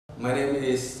My name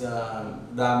is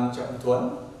Trong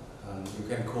Tuan. You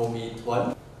can call me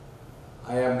Tuan.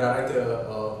 I am Director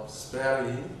of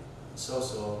SPERI,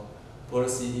 also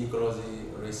Policy Ecology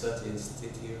Research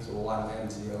Institute, one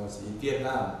NGO in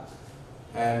Vietnam.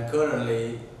 And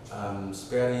currently,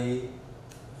 SPERI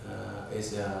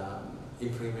is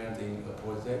implementing a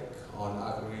project on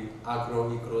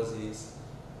agroecologies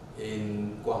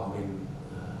in Quảng Bình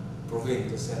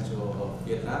province, the central of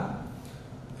Vietnam.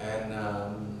 And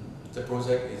the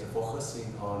project is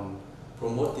focusing on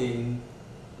promoting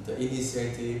the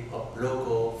initiative of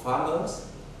local farmers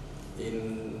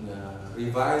in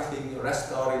reviving,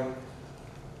 restoring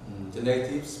the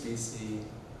native species,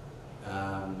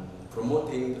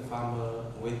 promoting the farmer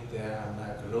with their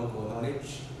local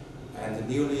knowledge and the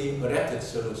newly adapted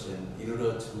solution in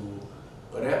order to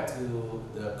adapt to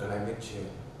the climate change.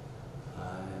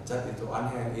 That is one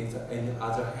hand. In the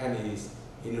other hand is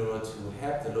in order to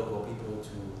help the local people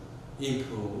to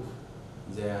improve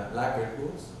their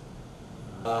livelihoods.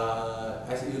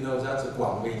 As you know, that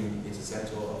Quảng Bình is the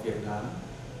central of Vietnam.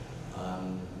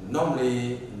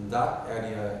 Normally, that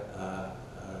area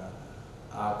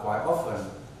are quite often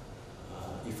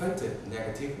affected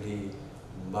negatively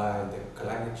by the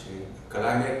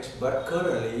climate. But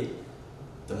currently,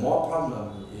 the more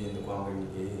problem in Quảng Bình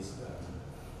is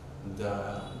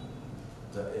the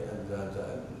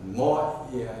more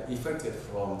affected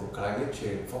from the climate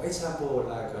change. For example,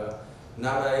 like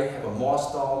nowadays have a more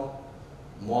storm,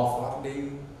 more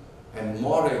flooding, and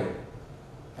more rain.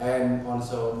 And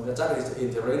also that is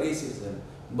in the rainy season.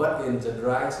 But in the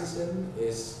dry season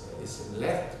is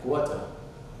less water.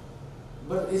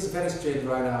 But it's very strange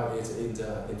right now. It's in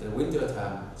the winter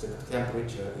time. The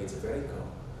temperature is very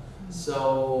cold.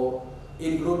 So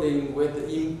including with the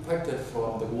impacted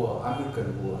from the war,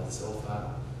 American war so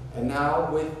far, and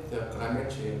now with the climate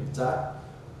change, that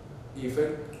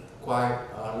affect quite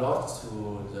a lot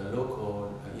to the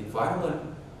local environment,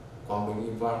 Quảng Bình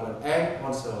environment, and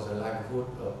also the livelihood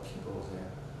of people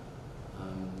there.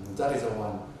 That is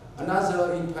one.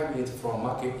 Another impact is from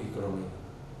market economy.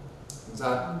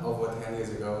 That over 10 years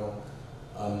ago,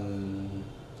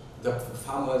 the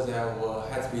farmers there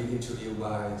has been introduced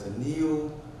by the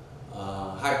new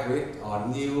hybrid or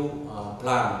new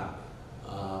plant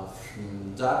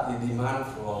that is demand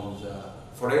from the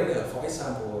foreigner, for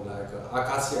example, like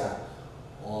acacia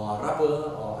or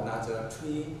rubber or another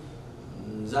tree.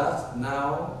 That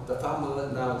now the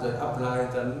farmers they apply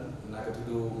them like to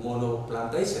do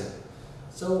monoplantation.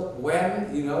 So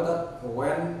when you know that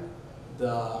when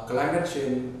the climate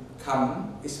change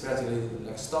come, especially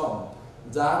like storm,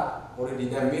 that already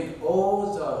damage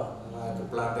all the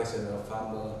plantation of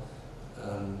farmer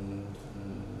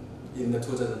in the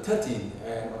 2013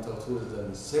 and until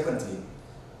 2017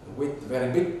 with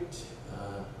very big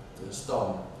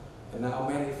storm. And now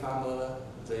many farmers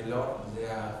they lost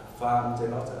their farm, they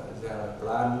lost their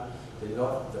plant, they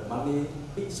lost the money.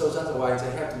 So that's why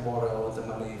they have to borrow the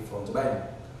money from the bank.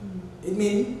 It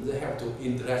means they have to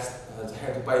interest, they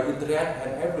have to pay interest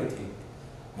and everything.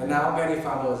 And now many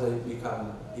farmers they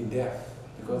become in debt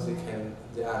because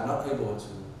they are not able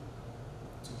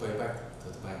to pay back to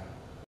the bank.